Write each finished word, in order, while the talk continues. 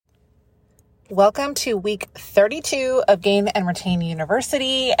Welcome to week 32 of Gain and Retain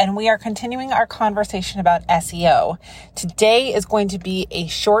University, and we are continuing our conversation about SEO. Today is going to be a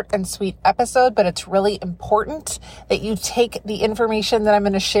short and sweet episode, but it's really important that you take the information that I'm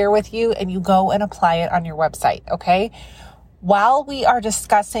going to share with you and you go and apply it on your website, okay? While we are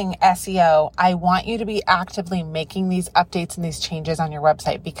discussing SEO, I want you to be actively making these updates and these changes on your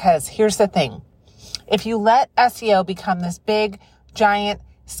website, because here's the thing. If you let SEO become this big, giant,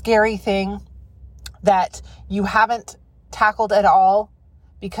 scary thing that you haven't tackled at all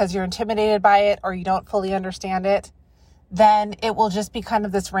because you're intimidated by it or you don't fully understand it, then it will just be kind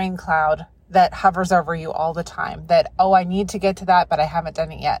of this rain cloud that hovers over you all the time that, oh, I need to get to that, but I haven't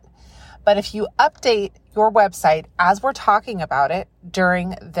done it yet. But if you update your website as we're talking about it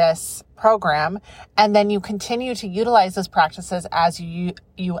during this program, and then you continue to utilize those practices as you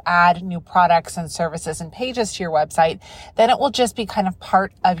add new products and services and pages to your website, then it will just be kind of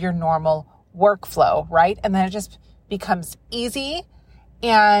part of your normal workflow, right? And then it just becomes easy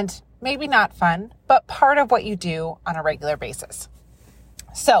and maybe not fun, but part of what you do on a regular basis.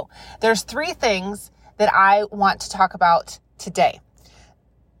 So there's 3 things that I want to talk about today.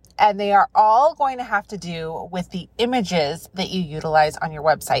 And they are all going to have to do with the images that you utilize on your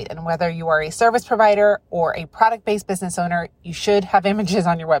website. And whether you are a service provider or a product-based business owner, you should have images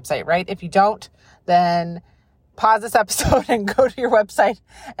on your website, right? If you don't, then pause this episode and go to your website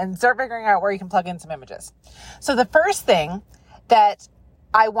and start figuring out where you can plug in some images. So the first thing that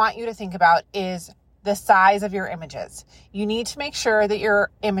I want you to think about is the size of your images. You need to make sure that your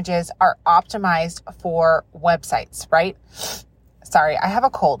images are optimized for websites, right? Sorry, I have a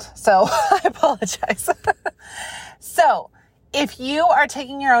cold, so I apologize. So if you are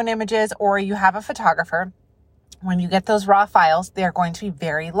taking your own images or you have a photographer, when you get those raw files, they are going to be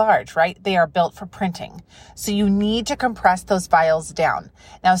very large, right? They are built for printing. So you need to compress those files down.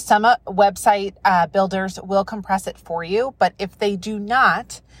 Now, some website builders will compress it for you, but if they do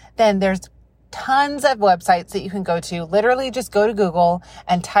not, then there's tons of websites that you can go to. Literally just go to Google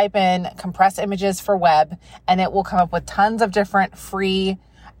and type in compress images for web, and it will come up with tons of different free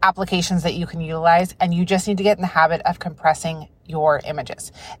applications that you can utilize. And you just need to get in the habit of compressing your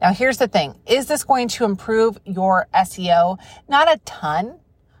images. Now, here's the thing. Is this going to improve your SEO? Not a ton,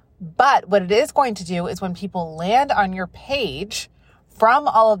 but what it is going to do is when people land on your page from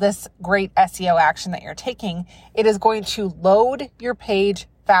all of this great SEO action that you're taking, it is going to load your page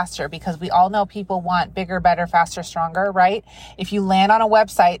faster, because we all know people want bigger, better, faster, stronger, right? If you land on a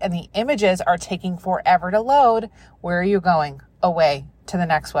website and the images are taking forever to load, where are you going? Away to the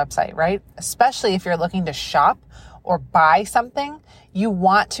next website, right? Especially if you're looking to shop or buy something, you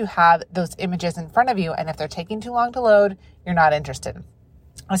want to have those images in front of you. And if they're taking too long to load, you're not interested.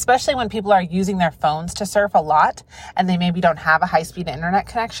 Especially when people are using their phones to surf a lot and they maybe don't have a high-speed internet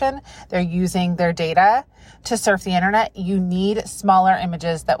connection. They're using their data to surf the internet. You need smaller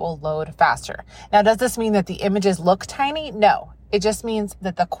images that will load faster. Now, does this mean that the images look tiny? No. It just means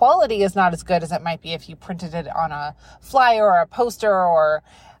that the quality is not as good as it might be if you printed it on a flyer or a poster or,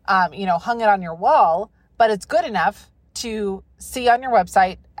 hung it on your wall, but it's good enough to see on your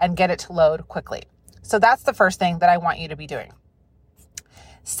website and get it to load quickly. So that's the first thing that I want you to be doing.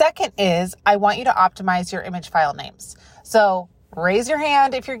 Second is I want you to optimize your image file names. So raise your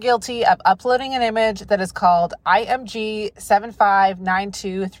hand if you're guilty of uploading an image that is called IMG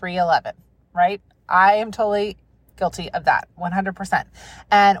 7592311, right? I am totally guilty of that, 100%.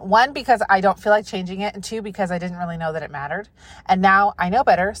 And 1, because I don't feel like changing it, and 2, because I didn't really know that it mattered. And now I know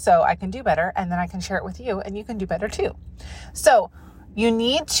better, so I can do better, and then I can share it with you, and you can do better too. So you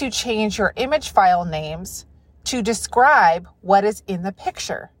need to change your image file names to describe what is in the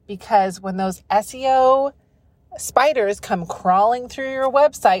picture, because when those SEO spiders come crawling through your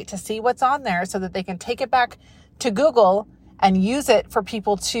website to see what's on there so that they can take it back to Google and use it for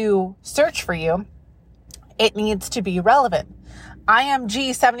people to search for you, it needs to be relevant.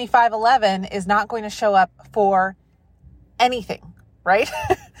 IMG 7511 is not going to show up for anything, right?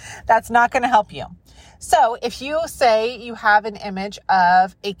 That's not going to help you. So if you say you have an image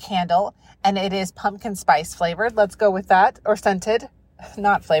of a candle and it is pumpkin spice flavored, let's go with that, or scented,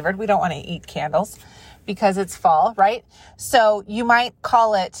 not flavored. We don't want to eat candles because it's fall, right? So you might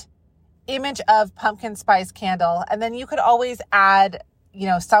call it image of pumpkin spice candle. And then you could always add,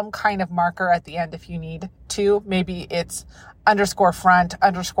 some kind of marker at the end if you need to. Maybe it's _ front,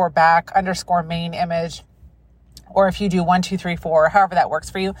 _ back, _ main image. Or if you do 1, 2, 3, 4, however that works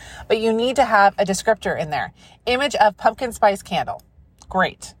for you. But you need to have a descriptor in there. Image of pumpkin spice candle.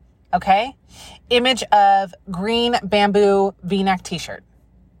 Great. Okay. Image of green bamboo V-neck t-shirt.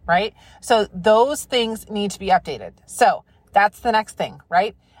 Right? So those things need to be updated. So that's the next thing,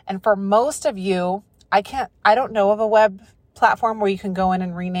 right? And for most of you, I don't know of a web platform where you can go in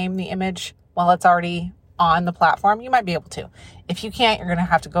and rename the image while it's already on the platform. You might be able to. If you can't, you're going to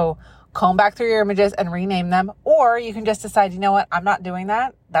have to go comb back through your images and rename them, or you can just decide, you know what, I'm not doing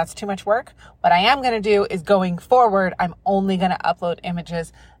that. That's too much work. What I am going to do is going forward, I'm only going to upload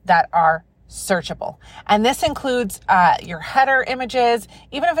images that are searchable. And this includes your header images,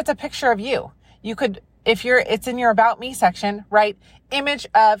 even if it's a picture of you. You could, it's in your About Me section, write image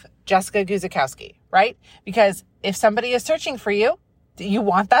of Jessica Guzikowski, right? Because if somebody is searching for you, you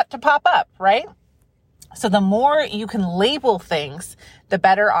want that to pop up, right? So the more you can label things, the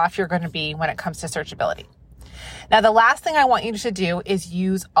better off you're going to be when it comes to searchability. Now, the last thing I want you to do is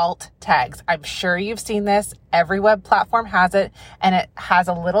use alt tags. I'm sure you've seen this. Every web platform has it, and it has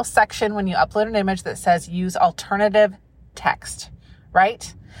a little section when you upload an image that says use alternative text,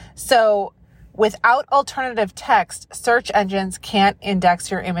 right? So without alternative text, search engines can't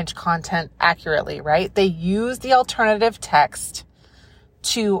index your image content accurately, right? They use the alternative text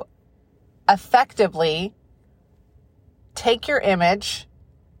to effectively take your image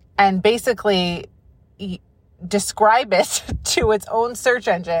and basically describe it to its own search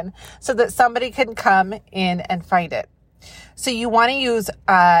engine so that somebody can come in and find it. So you want to use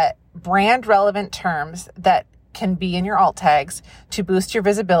brand relevant terms that can be in your alt tags to boost your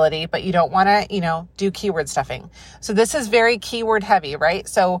visibility, but you don't want to, do keyword stuffing. So this is very keyword heavy, right?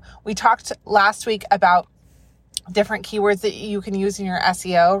 So we talked last week about different keywords that you can use in your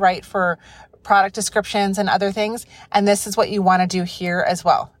SEO, right? For product descriptions and other things. And this is what you want to do here as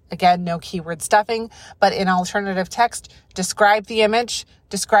well. Again, no keyword stuffing, but in alternative text, describe the image,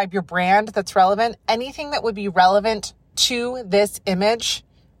 describe your brand that's relevant. Anything that would be relevant to this image,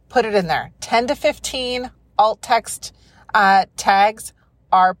 put it in there. 10 to 15 alt text tags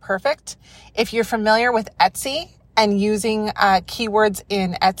are perfect. If you're familiar with Etsy and using keywords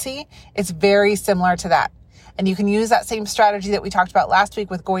in Etsy, it's very similar to that. And you can use that same strategy that we talked about last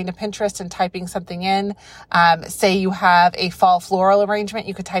week with going to Pinterest and typing something in. Say you have a fall floral arrangement,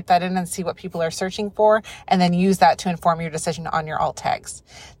 you could type that in and see what people are searching for, and then use that to inform your decision on your alt tags.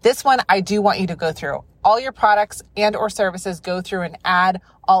 This one, I do want you to go through. All your products and or services, go through and add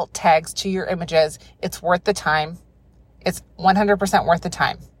alt tags to your images. It's worth the time. It's 100% worth the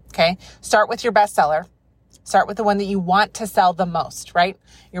time. Okay. Start with your bestseller. Start with the one that you want to sell the most, right?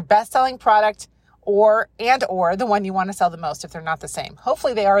 Your best-selling product or the one you want to sell the most if they're not the same.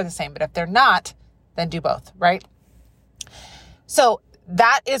 Hopefully they are the same, but if they're not, then do both, right? So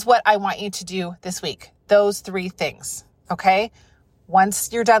that is what I want you to do this week. Those 3 things, okay?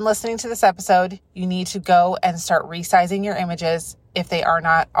 Once you're done listening to this episode, you need to go and start resizing your images if they are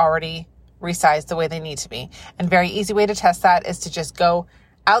not already resized the way they need to be. And very easy way to test that is to just go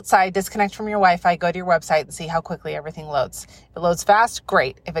outside, disconnect from your Wi-Fi, go to your website and see how quickly everything loads. If it loads fast,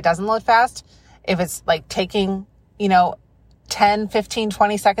 great. If it doesn't load fast, if it's like taking, 10, 15,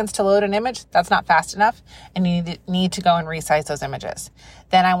 20 seconds to load an image, that's not fast enough. And you need to go and resize those images.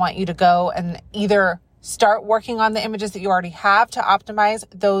 Then I want you to go and either start working on the images that you already have to optimize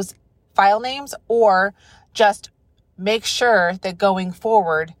those file names, or just make sure that going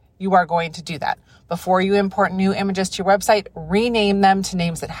forward, you are going to do that. Before you import new images to your website, rename them to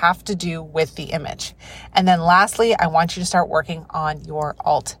names that have to do with the image. And then lastly, I want you to start working on your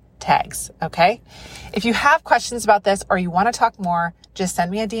alt tags. Okay. If you have questions about this or you want to talk more, just send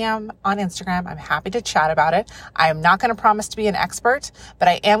me a DM on Instagram. I'm happy to chat about it. I am not going to promise to be an expert, but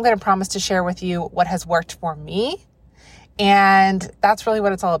I am going to promise to share with you what has worked for me. And that's really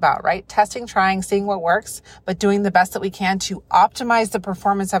what it's all about, right? Testing, trying, seeing what works, but doing the best that we can to optimize the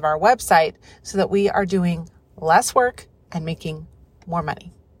performance of our website so that we are doing less work and making more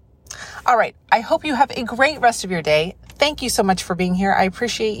money. All right. I hope you have a great rest of your day. Thank you so much for being here. I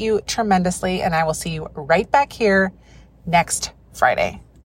appreciate you tremendously, and I will see you right back here next Friday.